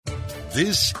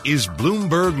This is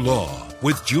Bloomberg Law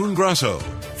with June Grasso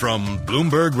from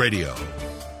Bloomberg Radio.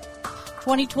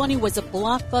 2020 was a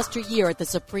blockbuster year at the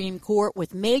Supreme Court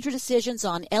with major decisions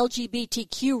on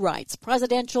LGBTQ rights,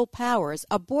 presidential powers,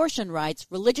 abortion rights,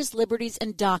 religious liberties,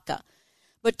 and DACA.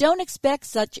 But don't expect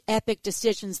such epic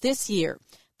decisions this year.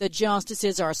 The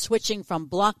justices are switching from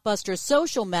blockbuster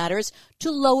social matters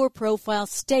to lower-profile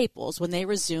staples when they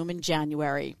resume in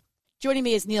January. Joining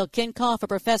me is Neil Kinkoff, a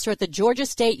professor at the Georgia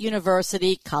State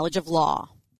University College of Law.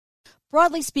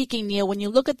 Broadly speaking, Neil, when you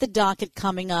look at the docket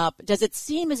coming up, does it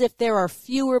seem as if there are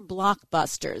fewer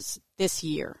blockbusters this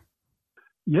year?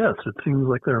 Yes, it seems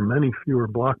like there are many fewer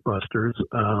blockbusters.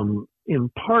 In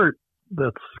part,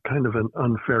 that's kind of an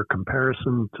unfair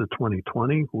comparison to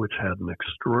 2020, which had an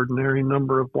extraordinary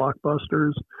number of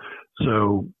blockbusters.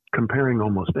 So comparing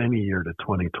almost any year to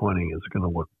 2020 is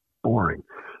going to look boring.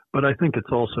 But I think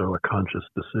it's also a conscious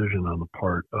decision on the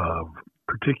part of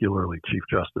particularly Chief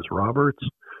Justice Roberts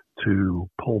to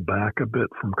pull back a bit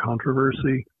from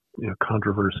controversy.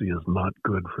 Controversy is not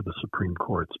good for the Supreme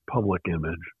Court's public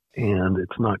image, and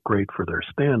it's not great for their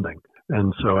standing.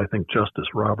 And so I think Justice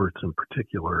Roberts in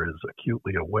particular is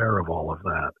acutely aware of all of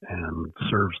that and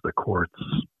serves the court's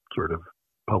sort of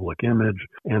public image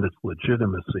and its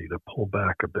legitimacy to pull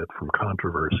back a bit from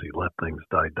controversy, let things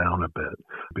die down a bit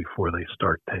before they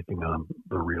start taking on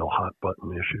the real hot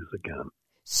button issues again.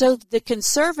 So the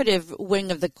conservative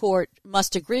wing of the court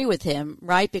must agree with him,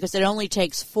 right? Because it only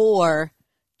takes 4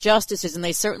 justices, and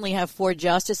they certainly have 4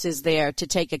 justices there to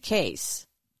take a case.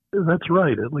 That's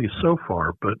right, at least so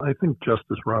far. But I think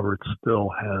Justice Roberts still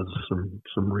has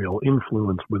some real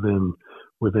influence within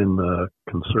the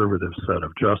conservative set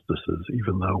of justices,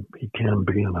 even though he can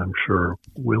be, and I'm sure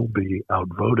will be,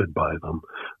 outvoted by them,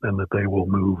 and that they will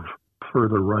move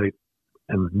further right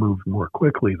and move more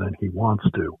quickly than he wants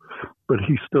to. But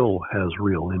he still has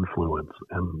real influence,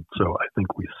 and so I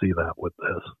think we see that with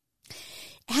this.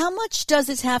 How much does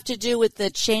this have to do with the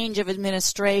change of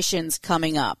administrations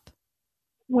coming up?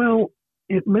 Well,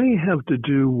 it may have to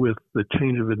do with the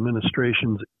change of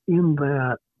administrations in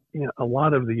that a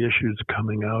lot of the issues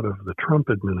coming out of the Trump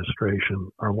administration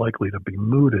are likely to be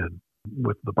mooted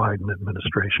with the Biden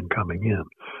administration coming in.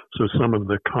 So some of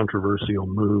the controversial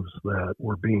moves that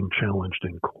were being challenged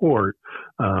in court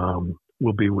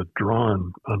will be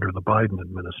withdrawn under the Biden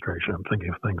administration. I'm thinking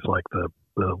of things like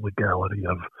the legality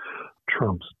of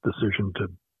Trump's decision to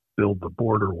build the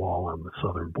border wall on the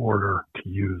southern border, to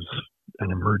use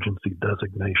an emergency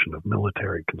designation of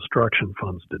military construction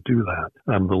funds to do that.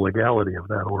 The legality of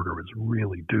that order is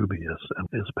really dubious and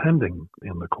is pending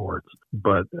in the courts,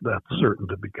 but that's certain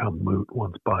to become moot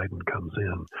once Biden comes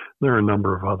in. There are a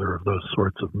number of other of those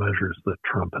sorts of measures that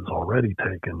Trump has already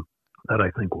taken that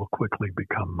I think will quickly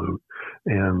become moot,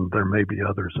 and there may be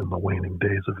others in the waning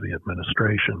days of the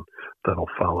administration that'll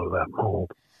follow that mold.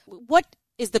 What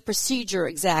is the procedure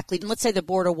exactly? And let's say the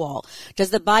border wall. Does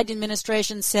the Biden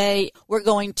administration say we're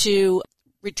going to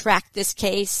retract this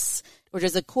case, or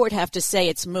does the court have to say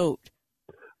it's moot?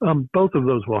 Both of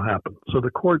those will happen. So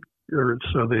the court,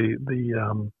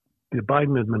 the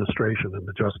Biden administration and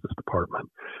the Justice Department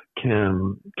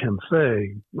can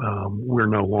say we're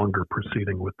no longer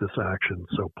proceeding with this action,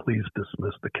 so please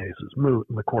dismiss the case as moot,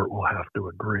 and the court will have to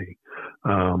agree.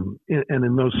 And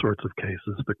in those sorts of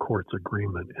cases, the court's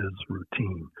agreement is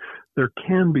routine. There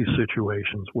can be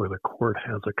situations where the court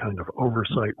has a kind of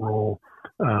oversight role,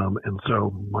 and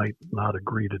so might not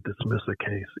agree to dismiss a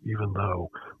case even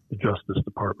though the Justice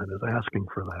Department is asking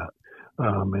for that.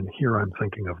 And here I'm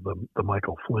thinking of the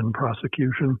Michael Flynn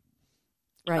prosecution.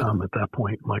 Right. At that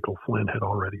point, Michael Flynn had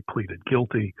already pleaded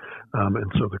guilty,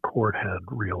 and so the court had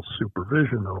real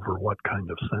supervision over what kind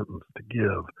of sentence to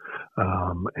give,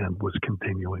 and was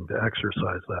continuing to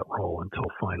exercise that role until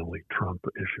finally Trump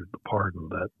issued the pardon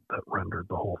that rendered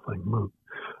the whole thing moot.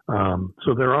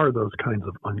 So there are those kinds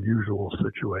of unusual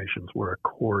situations where a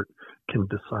court can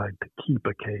decide to keep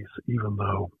a case even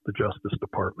though the Justice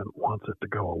Department wants it to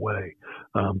go away.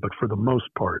 But for the most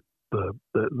part,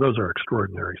 those are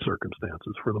extraordinary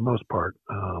circumstances. For the most part,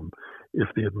 if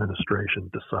the administration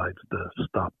decides to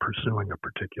stop pursuing a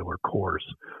particular course,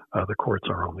 the courts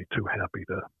are only too happy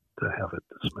to have it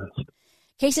dismissed.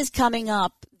 Cases coming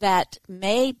up that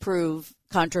may prove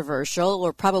controversial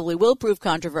or probably will prove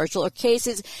controversial are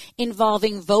cases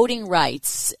involving voting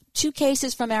rights. 2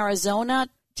 cases from Arizona.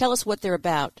 Tell us what they're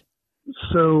about.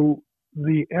 So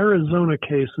the Arizona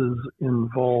cases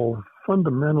involve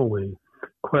fundamentally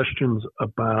questions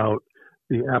about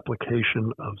the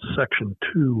application of Section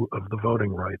 2 of the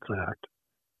Voting Rights Act,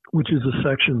 which is a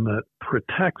section that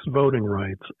protects voting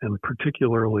rights and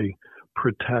particularly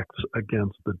protects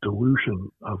against the dilution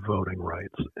of voting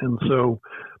rights. And so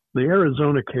the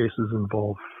Arizona cases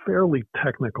involve fairly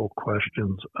technical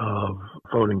questions of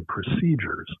voting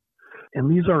procedures. And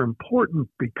these are important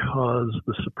because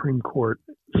the Supreme Court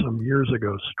some years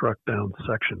ago struck down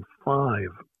Section 5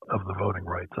 of the Voting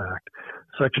Rights Act.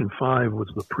 Section 5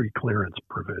 was the pre-clearance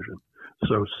provision.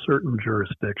 So certain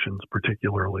jurisdictions,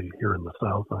 particularly here in the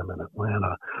South, I'm in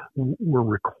Atlanta, were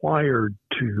required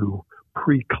to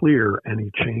pre-clear any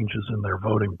changes in their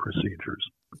voting procedures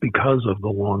because of the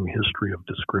long history of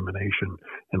discrimination,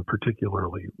 and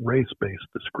particularly race-based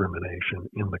discrimination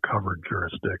in the covered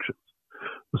jurisdictions.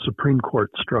 The Supreme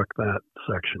Court struck that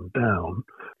section down,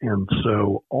 and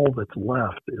so all that's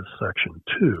left is Section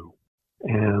 2.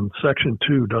 And Section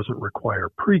 2 doesn't require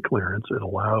pre-clearance. It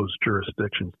allows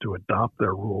jurisdictions to adopt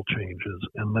their rule changes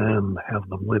and then have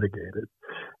them litigated.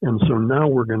 And so now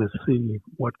we're going to see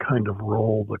what kind of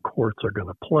role the courts are going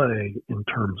to play in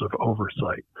terms of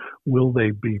oversight. Will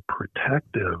they be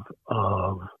protective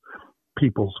of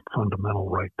people's fundamental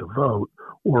right to vote,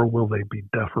 or will they be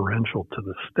deferential to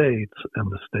the states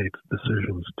and the states'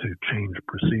 decisions to change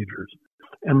procedures?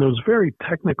 And those very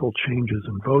technical changes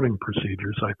in voting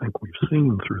procedures, I think we've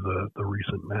seen through the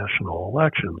recent national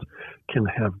elections, can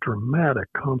have dramatic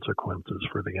consequences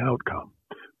for the outcome,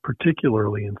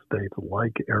 particularly in states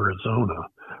like Arizona,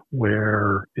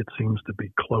 where it seems to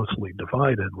be closely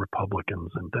divided, Republicans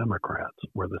and Democrats,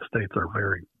 where the states are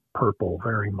very purple,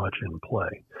 very much in play.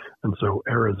 And so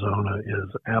Arizona is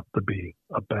apt to be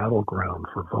a battleground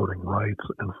for voting rights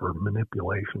and for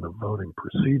manipulation of voting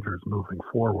procedures moving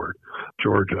forward.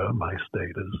 Georgia, my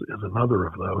state, is another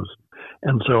of those.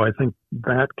 And so I think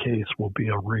that case will be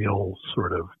a real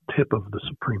sort of tip of the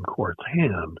Supreme Court's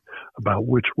hand about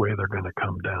which way they're going to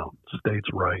come down, states'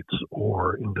 rights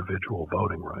or individual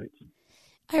voting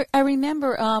rights. I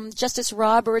remember Justice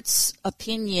Roberts'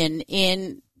 opinion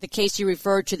in the case you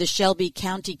referred to, the Shelby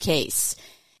County case,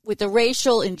 with the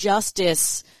racial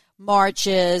injustice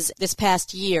marches this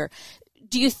past year.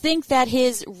 Do you think that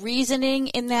his reasoning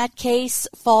in that case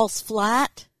falls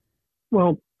flat?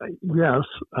 Well, yes.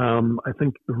 I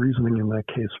think the reasoning in that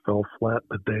case fell flat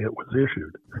the day it was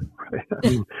issued. Right? I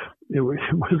mean, it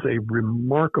was a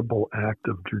remarkable act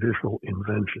of judicial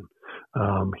invention.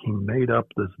 He made up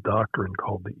this doctrine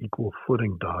called the equal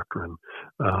footing doctrine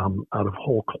out of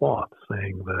whole cloth,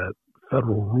 saying that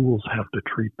federal rules have to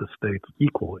treat the states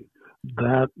equally.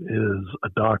 That is a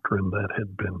doctrine that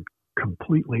had been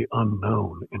completely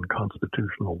unknown in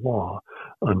constitutional law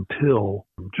until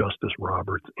Justice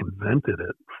Roberts invented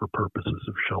it for purposes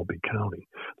of Shelby County.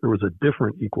 There was a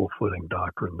different equal footing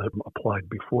doctrine that applied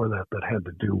before that had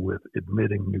to do with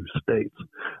admitting new states.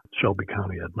 Shelby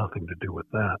County had nothing to do with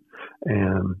that.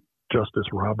 And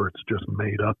Justice Roberts just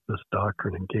made up this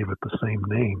doctrine and gave it the same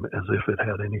name as if it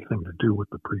had anything to do with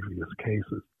the previous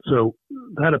cases. So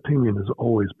that opinion has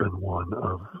always been one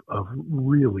of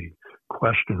really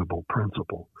questionable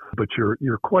principle. But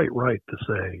you're quite right to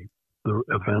say the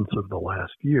events of the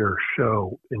last year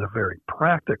show in a very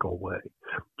practical way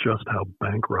just how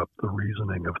bankrupt the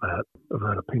reasoning of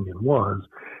that opinion was,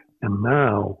 and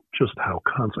now just how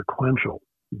consequential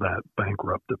that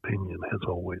bankrupt opinion has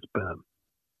always been.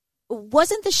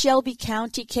 Wasn't the Shelby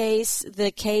County case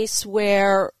the case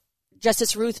where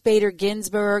Justice Ruth Bader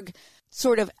Ginsburg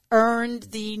sort of earned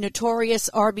the notorious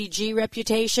RBG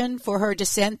reputation for her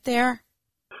dissent there?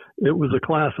 It was a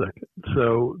classic.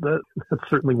 So that's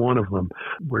certainly one of them,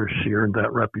 where she earned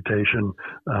that reputation,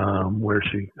 where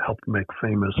she helped make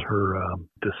famous her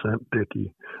dissent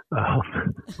Dickie.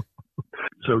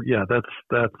 So yeah, that's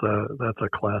a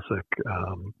classic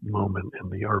moment in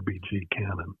the RBG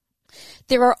canon.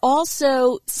 There are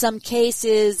also some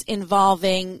cases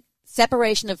involving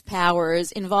separation of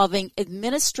powers, involving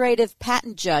administrative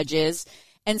patent judges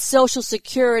and Social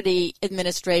Security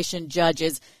Administration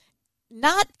judges.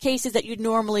 Not cases that you'd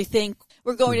normally think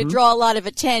were going to draw a lot of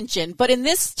attention, but in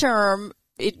this term,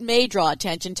 it may draw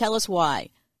attention. Tell us why.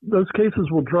 Those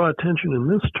cases will draw attention in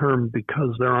this term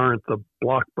because there aren't the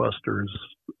blockbusters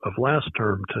of last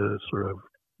term to sort of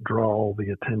draw all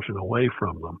the attention away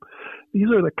from them. These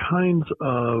are the kinds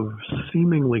of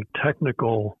seemingly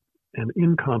technical and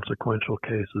inconsequential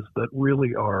cases that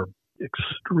really are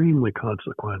extremely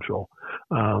consequential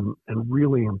and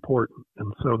really important.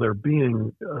 And so there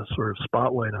being a sort of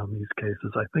spotlight on these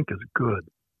cases, I think, is good.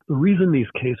 The reason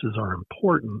these cases are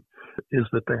important is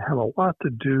that they have a lot to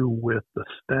do with the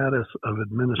status of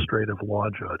administrative law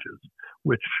judges,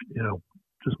 which,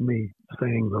 just me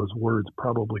saying those words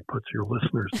probably puts your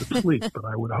listeners to sleep, but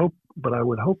I would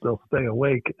hope they'll stay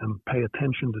awake and pay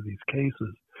attention to these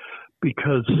cases,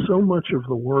 because so much of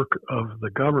the work of the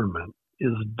government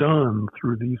is done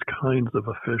through these kinds of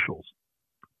officials.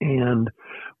 And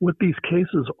what these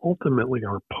cases ultimately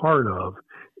are part of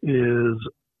is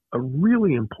a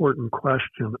really important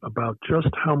question about just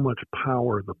how much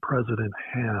power the president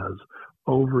has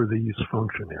over these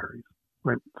functionaries,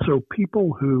 right? So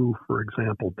people who, for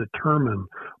example, determine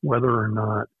whether or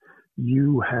not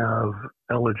you have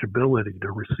eligibility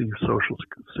to receive Social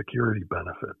Security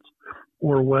benefits,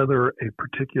 or whether a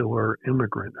particular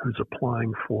immigrant who's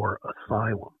applying for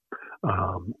asylum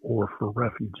or for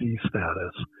refugee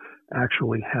status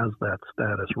actually has that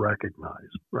status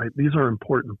recognized, right? These are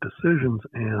important decisions,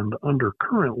 and under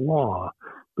current law,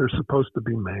 they're supposed to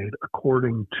be made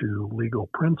according to legal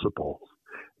principles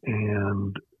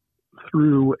and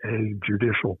through a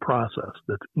judicial process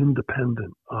that's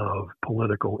independent of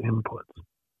political inputs.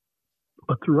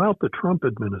 But throughout the Trump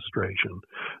administration,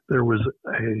 there was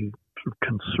a sort of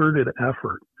concerted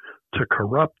effort to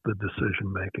corrupt the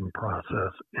decision-making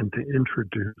process and to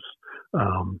introduce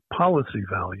policy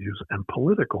values and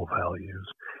political values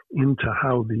into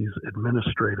how these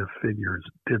administrative figures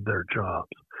did their jobs,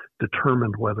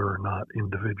 determined whether or not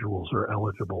individuals are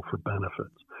eligible for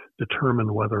benefits,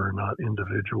 determined whether or not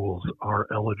individuals are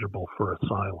eligible for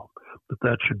asylum,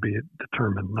 that should be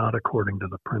determined not according to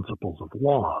the principles of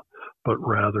law, but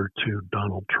rather to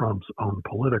Donald Trump's own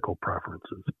political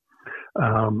preferences.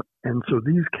 And so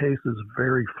these cases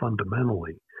very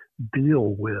fundamentally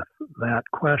deal with that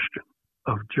question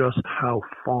of just how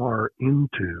far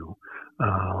into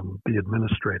the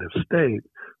administrative state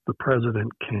the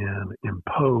president can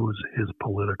impose his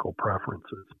political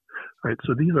preferences, right?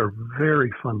 So these are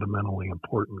very fundamentally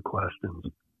important questions,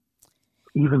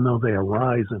 even though they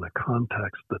arise in a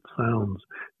context that sounds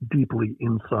deeply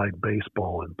inside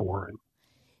baseball and boring.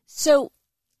 So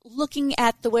looking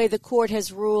at the way the court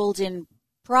has ruled in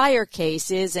prior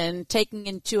cases and taking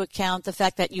into account the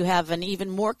fact that you have an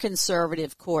even more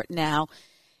conservative court now,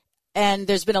 and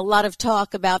there's been a lot of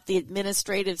talk about the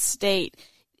administrative state,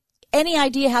 any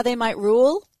idea how they might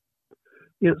rule?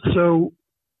 Yeah, so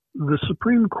the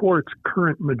Supreme Court's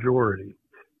current majority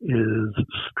is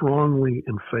strongly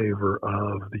in favor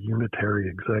of the unitary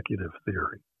executive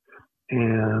theory.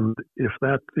 And if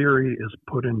that theory is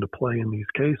put into play in these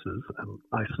cases, and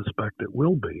I suspect it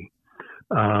will be,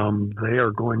 they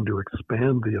are going to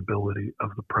expand the ability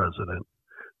of the president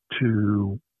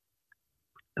to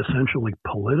essentially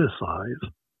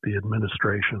politicize the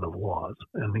administration of laws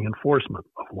and the enforcement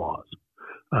of laws.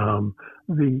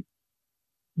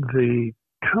 The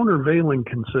countervailing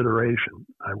consideration,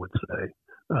 I would say,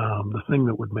 the thing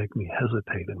that would make me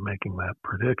hesitate in making that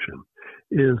prediction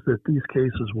is that these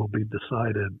cases will be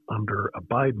decided under a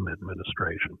Biden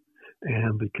administration.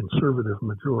 And the conservative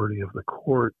majority of the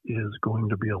court is going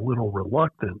to be a little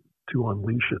reluctant to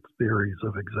unleash its theories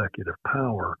of executive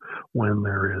power when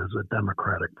there is a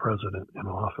Democratic president in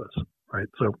office, right?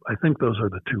 So I think those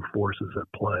are the two forces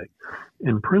at play.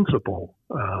 In principle,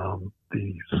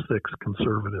 the 6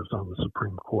 conservatives on the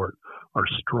Supreme Court are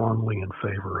strongly in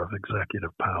favor of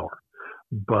executive power,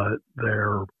 but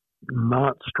they're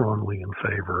not strongly in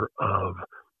favor of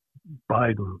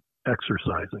Biden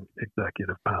exercising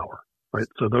executive power. Right,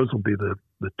 so those will be the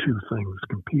two things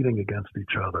competing against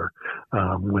each other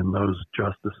when those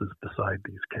justices decide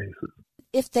these cases.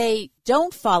 If they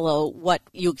don't follow what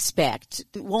you expect,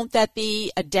 won't that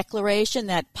be a declaration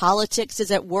that politics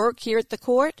is at work here at the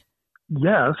court?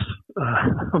 Yes,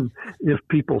 if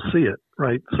people see it,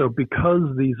 right? So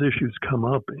because these issues come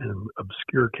up in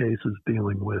obscure cases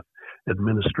dealing with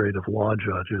administrative law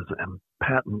judges and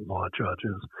patent law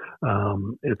judges,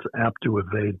 it's apt to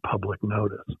evade public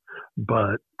notice.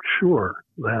 But sure,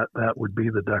 that would be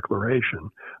the declaration,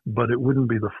 but it wouldn't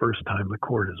be the first time the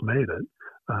court has made it.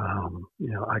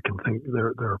 I can think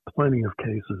there are plenty of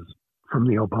cases from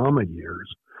the Obama years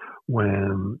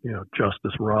when,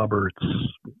 Justice Roberts,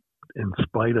 in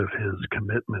spite of his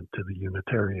commitment to the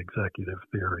unitary executive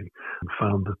theory,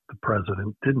 found that the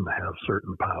president didn't have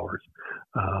certain powers.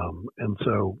 And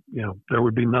so, there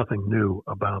would be nothing new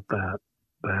about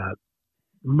that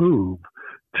move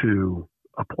to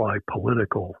apply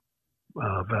political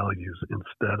values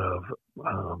instead of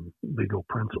legal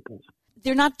principles.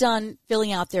 They're not done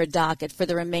filling out their docket for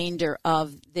the remainder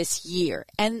of this year.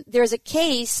 And there's a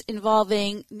case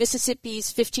involving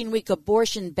Mississippi's 15-week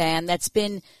abortion ban that's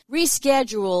been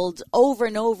rescheduled over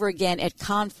and over again at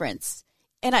conference.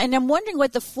 And I'm wondering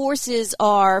what the forces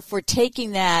are for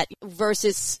taking that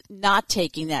versus not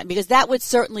taking that, because that would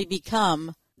certainly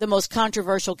become the most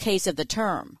controversial case of the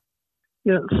term.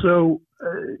 Yeah, so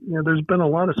there's been a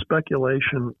lot of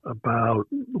speculation about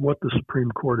what the Supreme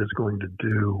Court is going to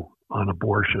do on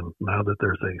abortion now that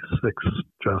there's a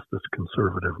 6-justice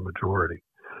conservative majority.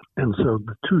 And so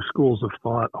the two schools of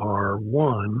thought are,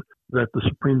 one, that the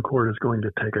Supreme Court is going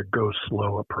to take a go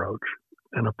slow approach,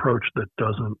 an approach that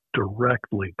doesn't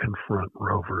directly confront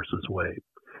Roe versus Wade.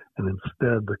 And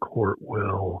instead, the court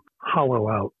will hollow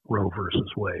out Roe versus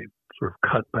Wade, sort of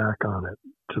cut back on it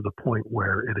to the point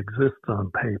where it exists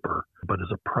on paper, but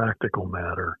as a practical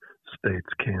matter, states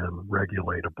can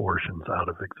regulate abortions out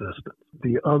of existence.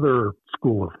 The other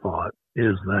school of thought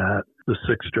is that the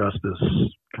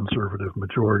 6-justice conservative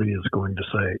majority is going to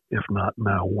say, if not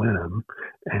now, when?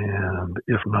 And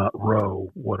if not Roe,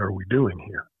 what are we doing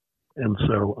here? And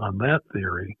so on that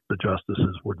theory, the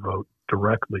justices would vote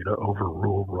directly to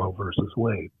overrule Roe versus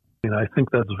Wade. And I think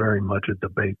that's very much a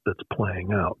debate that's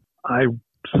playing out. I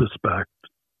suspect,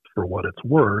 for what it's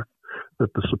worth,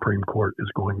 that the Supreme Court is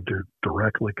going to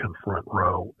directly confront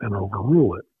Roe and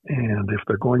overrule it. And if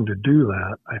they're going to do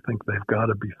that, I think they've got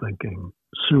to be thinking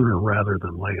sooner rather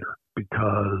than later,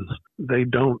 because they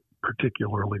don't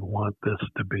particularly want this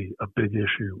to be a big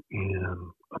issue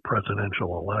in a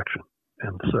presidential election.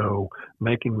 And so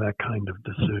making that kind of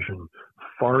decision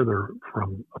farther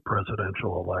from a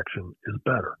presidential election is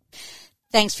better.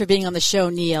 Thanks for being on the show,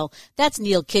 Neil. That's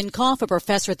Neil Kinkoff, a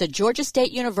professor at the Georgia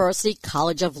State University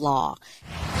College of Law.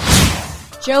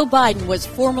 Joe Biden was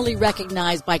formally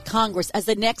recognized by Congress as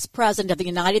the next president of the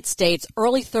United States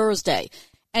early Thursday,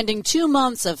 ending 2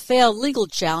 months of failed legal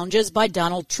challenges by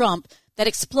Donald Trump that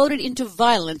exploded into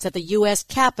violence at the U.S.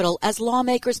 Capitol as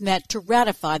lawmakers met to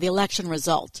ratify the election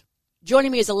result.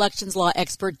 Joining me is elections law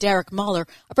expert Derek Muller,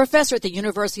 a professor at the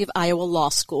University of Iowa Law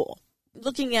School.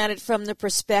 Looking at it from the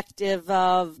perspective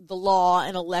of the law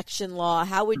and election law,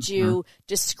 how would you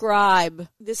describe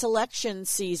this election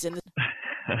season?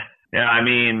 Yeah, I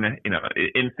mean,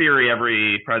 in theory,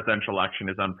 every presidential election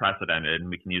is unprecedented, and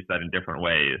we can use that in different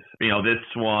ways. This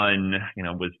one,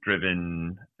 was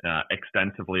driven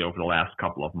extensively over the last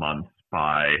couple of months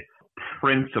by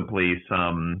principally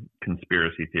some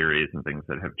conspiracy theories and things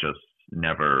that have just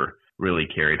never really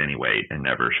carried any weight and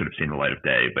never should have seen the light of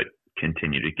day, but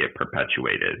continue to get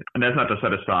perpetuated. And that's not to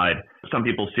set aside some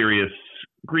people's serious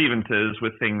grievances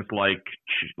with things like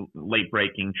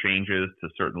late-breaking changes to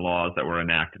certain laws that were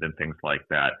enacted and things like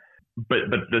that. But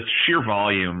the sheer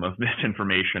volume of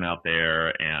misinformation out there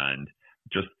and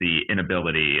just the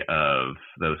inability of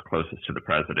those closest to the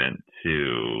president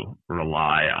to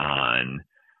rely on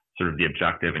sort of the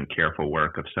objective and careful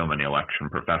work of so many election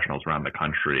professionals around the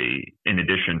country, in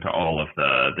addition to all of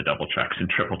the double checks and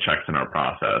triple checks in our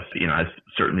process, has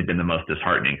certainly been the most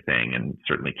disheartening thing, and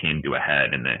certainly came to a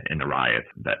head in the riots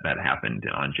that happened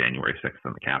on January 6th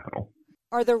in the Capitol.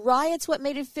 Are the riots what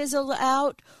made it fizzle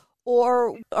out,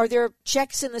 or are there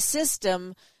checks in the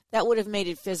system that would have made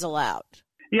it fizzle out?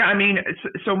 Yeah, I mean,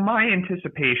 so my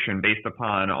anticipation, based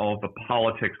upon all of the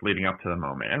politics leading up to the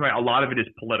moment, and a lot of it is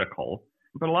political,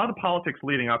 but a lot of the politics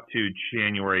leading up to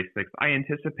January 6th, I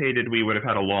anticipated we would have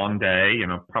had a long day,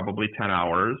 probably 10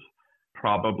 hours,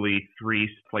 probably 3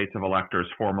 slates of electors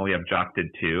formally objected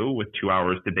to, with 2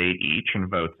 hours debate each and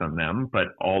votes on them,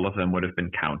 but all of them would have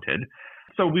been counted.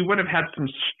 So we would have had some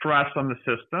stress on the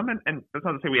system, and that's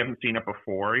not to say we haven't seen it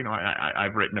before.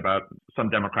 I've written about some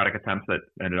Democratic attempts that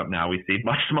ended up now we see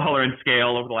much smaller in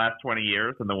scale over the last 20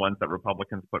 years than the ones that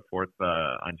Republicans put forth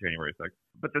on January 6th.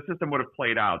 But the system would have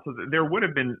played out. So there would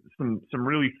have been some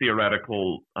really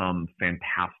theoretical,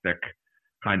 fantastic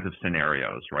kinds of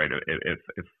scenarios, right?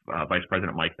 If Vice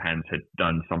President Mike Pence had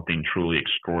done something truly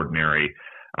extraordinary,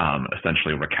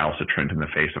 essentially recalcitrant in the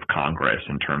face of Congress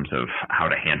in terms of how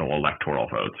to handle electoral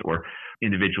votes, or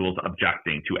individuals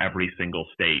objecting to every single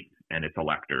state and its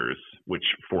electors, which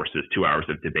forces 2 hours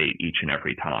of debate each and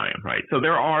every time, right? So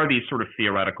there are these sort of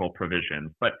theoretical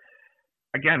provisions, but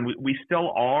again, we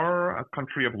still are a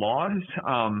country of laws.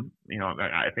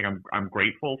 I think I'm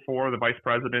grateful for the vice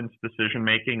president's decision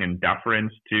making and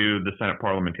deference to the Senate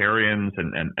parliamentarians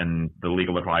and the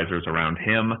legal advisors around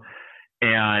him.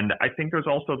 And I think there's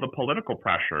also the political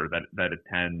pressure that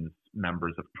attends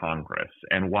members of Congress.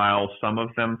 And while some of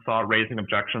them thought raising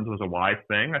objections was a wise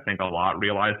thing, I think a lot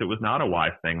realized it was not a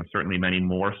wise thing, and certainly many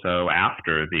more so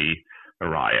after the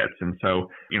riots. And so,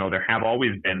 there have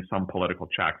always been some political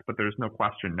checks, but there's no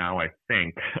question now, I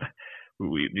think,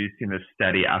 we've seen this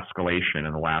steady escalation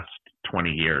in the last 20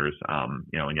 years, and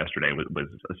yesterday was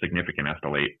a significant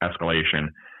escalation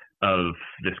of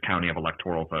this counting of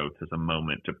electoral votes as a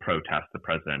moment to protest the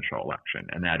presidential election.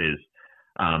 And that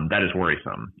is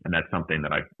worrisome. And that's something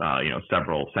that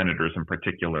several senators in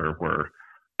particular were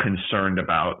concerned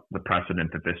about the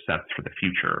precedent that this sets for the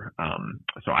future.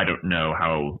 So I don't know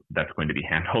how that's going to be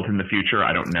handled in the future.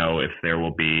 I don't know if there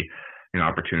will be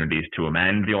opportunities to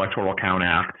amend the Electoral Count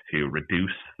Act to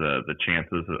reduce the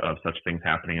chances of such things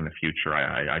happening in the future.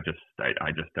 I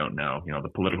just don't know. The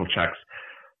political checks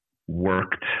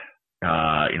worked,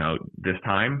 this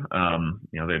time.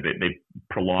 They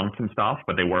prolonged some stuff,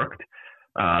 but they worked.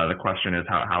 The question is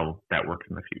how that works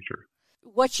in the future.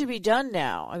 What should be done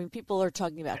now? I mean, people are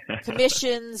talking about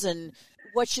commissions and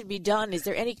what should be done. Is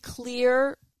there any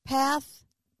clear path?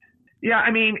 Yeah,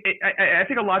 I mean, I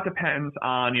think a lot depends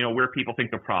on, where people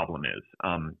think the problem is.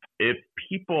 If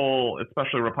people,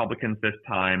 especially Republicans this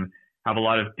time, have a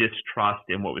lot of distrust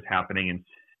in what was happening in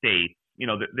states,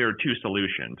 there are two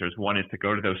solutions. There's one is to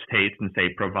go to those states and say,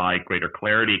 provide greater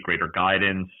clarity, greater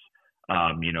guidance,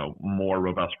 more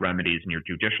robust remedies in your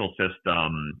judicial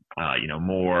system,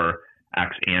 more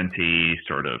ex ante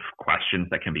sort of questions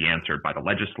that can be answered by the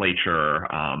legislature,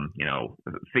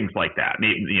 things like that.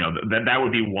 That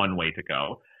would be one way to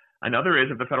go. Another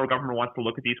is if the federal government wants to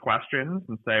look at these questions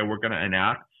and say, we're going to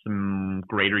enact some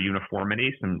greater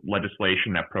uniformity, some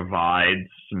legislation that provides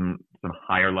some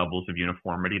higher levels of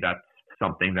uniformity, that's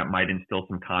something that might instill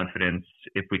some confidence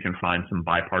if we can find some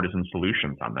bipartisan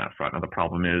solutions on that front. Now, the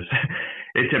problem is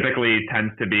it typically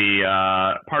tends to be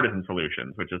partisan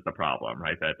solutions, which is the problem,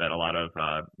 right? That a lot of,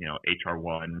 H.R.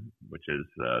 1, which is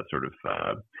sort of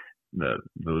the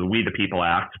We the People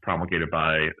Act promulgated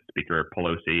by Speaker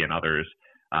Pelosi and others,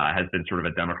 has been sort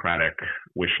of a Democratic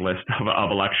wish list of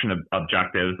election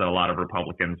objectives that a lot of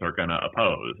Republicans are going to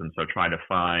oppose. And so try to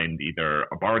find either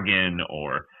a bargain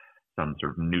or some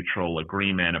sort of neutral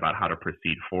agreement about how to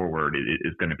proceed forward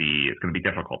is going to be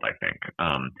difficult, I think.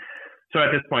 So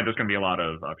at this point, there's going to be a lot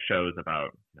of shows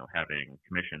about having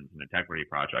commissions and integrity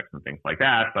projects and things like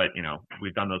that. But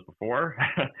we've done those before.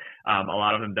 A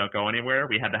lot of them don't go anywhere.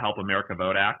 We had the Help America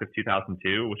Vote Act of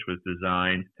 2002, which was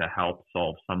designed to help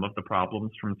solve some of the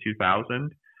problems from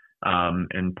 2000.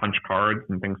 And punch cards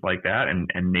and things like that.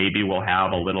 And maybe we'll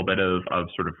have a little bit of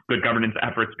sort of good governance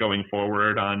efforts going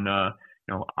forward on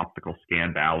optical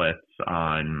scan ballots,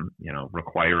 on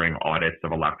requiring audits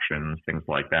of elections, things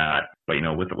like that. But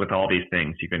with all these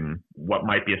things, what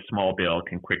might be a small bill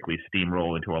can quickly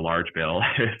steamroll into a large bill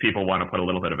if people want to put a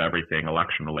little bit of everything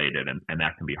election related, and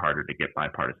that can be harder to get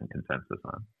bipartisan consensus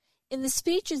on. In the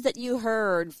speeches that you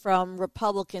heard from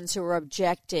Republicans who were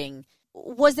objecting,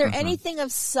 was there anything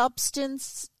of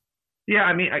substance? Yeah,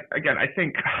 I mean, I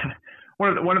think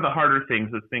one of the harder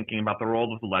things is thinking about the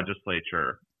role of the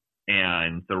legislature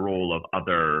and the role of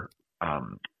other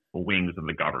wings of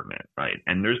the government, right?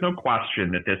 And there's no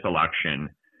question that this election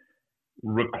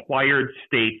required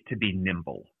states to be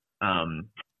nimble.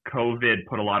 COVID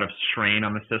put a lot of strain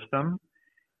on the system.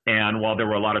 And while there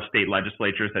were a lot of state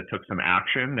legislatures that took some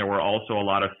action, there were also a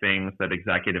lot of things that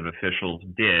executive officials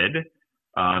did,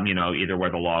 either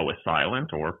where the law was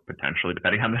silent or potentially,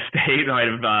 depending on the state, might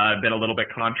have been a little bit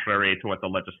contrary to what the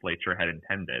legislature had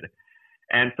intended.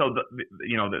 And so,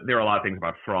 there are a lot of things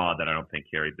about fraud that I don't think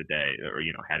carried the day or,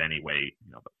 had any weight,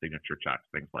 signature checks,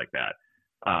 things like that.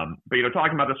 But,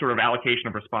 talking about the sort of allocation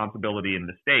of responsibility in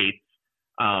the states,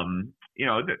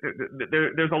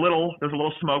 there's a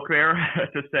little smoke there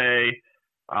to say,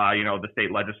 the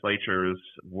state legislatures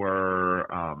were,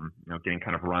 getting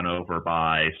kind of run over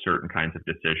by certain kinds of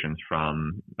decisions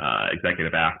from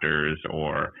executive actors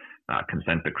or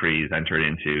consent decrees entered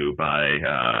into by,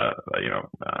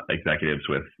 executives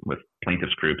with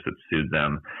plaintiffs groups that sued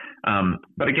them.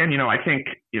 But again, I think,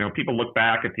 people look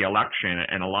back at the election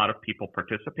and a lot of people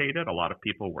participated. A lot of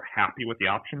people were happy with the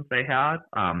options they had.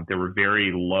 There were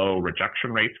very low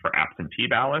rejection rates for absentee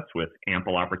ballots with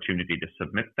ample opportunity to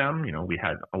submit them. We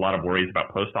had a lot of worries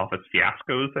about post office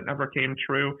fiascos that never came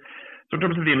true. So in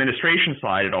terms of the administration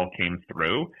side, it all came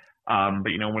through.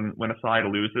 But when a side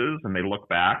loses and they look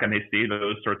back and they see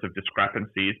those sorts of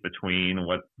discrepancies between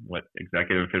what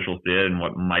executive officials did and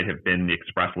what might have been the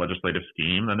express legislative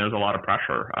scheme, then there's a lot of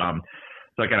pressure.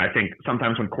 So again, I think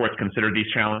sometimes when courts consider these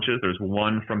challenges, there's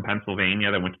one from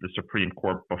Pennsylvania that went to the Supreme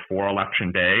Court before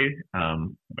Election Day,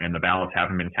 and the ballots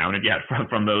haven't been counted yet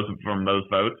from those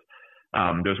votes.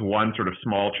 There's one sort of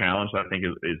small challenge that I think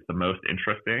is the most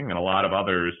interesting, and a lot of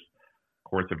others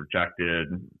courts have rejected,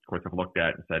 courts have looked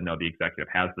at and said, no, the executive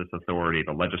has this authority,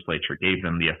 the legislature gave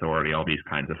them the authority, all these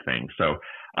kinds of things. So,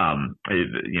 a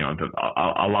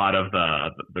lot of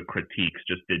the critiques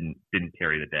just didn't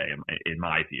carry the day, in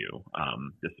my view,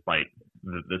 despite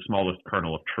the smallest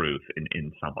kernel of truth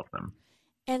in some of them.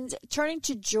 And turning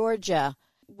to Georgia,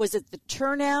 was it the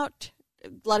turnout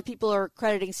A lot of people are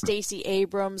crediting Stacey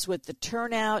Abrams with the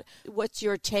turnout. What's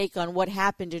your take on what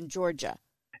happened in Georgia?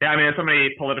 Yeah, I mean, there's so many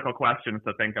political questions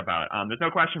to think about. There's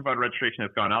no question voter registration has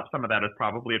gone up. Some of that is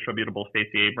probably attributable to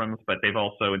Stacey Abrams, but they've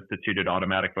also instituted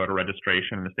automatic voter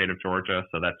registration in the state of Georgia,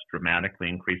 so that's dramatically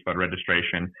increased voter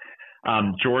registration.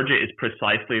 Georgia is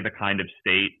precisely the kind of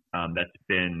state that's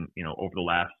been, over the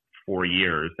last 4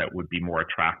 years that would be more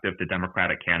attractive to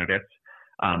Democratic candidates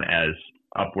as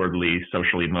upwardly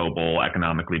socially mobile,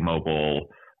 economically mobile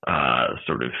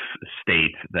sort of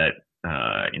state that,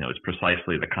 is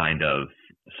precisely the kind of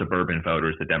suburban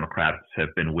voters the Democrats have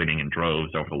been winning in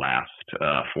droves over the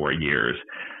last 4 years.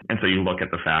 And so you look at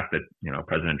the fact that,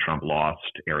 President Trump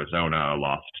lost Arizona,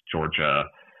 lost Georgia.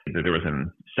 There was a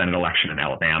Senate election in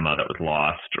Alabama that was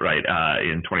lost, right,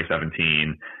 in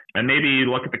 2017. And maybe you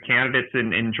look at the candidates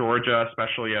in Georgia,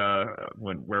 especially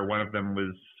where one of them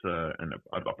was an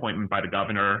appointment by the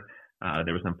governor.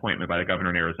 There was an appointment by the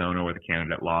governor in Arizona where the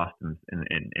candidate lost in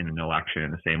an election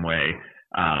in the same way.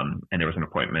 And there was an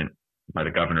appointment by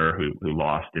the governor who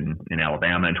lost in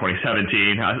Alabama in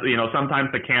 2017. Sometimes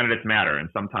the candidates matter, and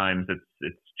sometimes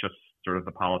it's just sort of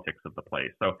the politics of the place.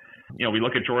 So, we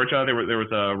look at Georgia. There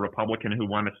was a Republican who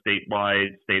won a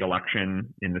statewide state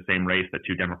election in the same race that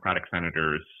 2 Democratic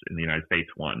senators in the United States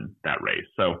won that race.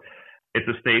 So it's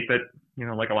a state that,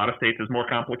 like a lot of states, is more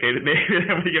complicated maybe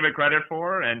than we give it credit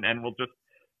for, and we'll just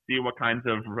see what kinds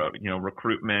of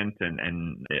recruitment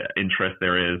and interest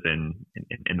there is in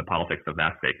the politics of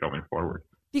that state going forward.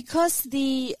 Because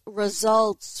the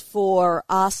results for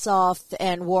Ossoff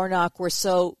and Warnock were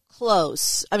so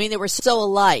close, they were so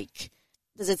alike,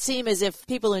 does it seem as if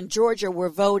people in Georgia were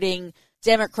voting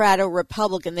Democrat or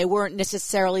Republican? They weren't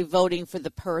necessarily voting for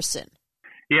the person.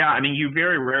 Yeah, you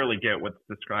very rarely get what's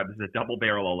described as a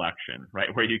double-barrel election,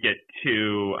 right, where you get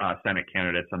 2 Senate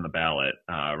candidates on the ballot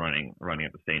running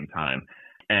at the same time.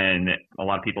 And a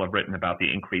lot of people have written about the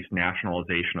increased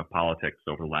nationalization of politics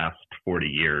over the last 40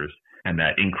 years, and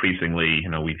that increasingly,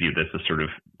 we view this as sort of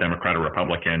Democrat or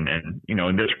Republican. And,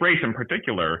 in this race in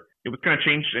particular, it was going to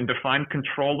change and define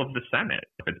control of the Senate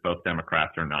if it's both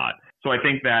Democrats or not. So I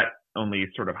think that only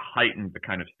sort of heightened the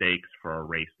kind of stakes for a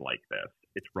race like this.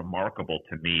 It's remarkable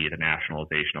to me, the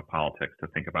nationalization of politics, to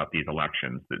think about these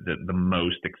elections, the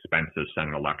most expensive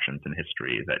Senate elections in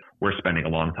history that we're spending a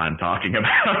long time talking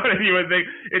about. And you would think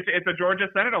it's a Georgia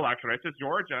Senate election, right? It's just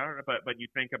Georgia, but you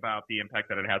think about the impact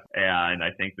that it has. And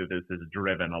I think that this has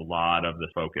driven a lot of the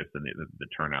focus and the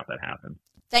turnout that happened.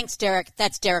 Thanks, Derek.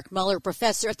 That's Derek Muller,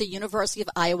 professor at the University of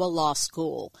Iowa Law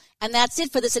School. And that's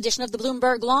it for this edition of the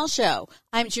Bloomberg Law Show.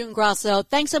 I'm June Grosso.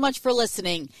 Thanks so much for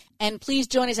listening. And please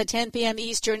join us at 10 p.m.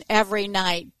 Eastern every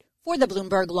night for the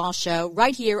Bloomberg Law Show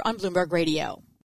right here on Bloomberg Radio.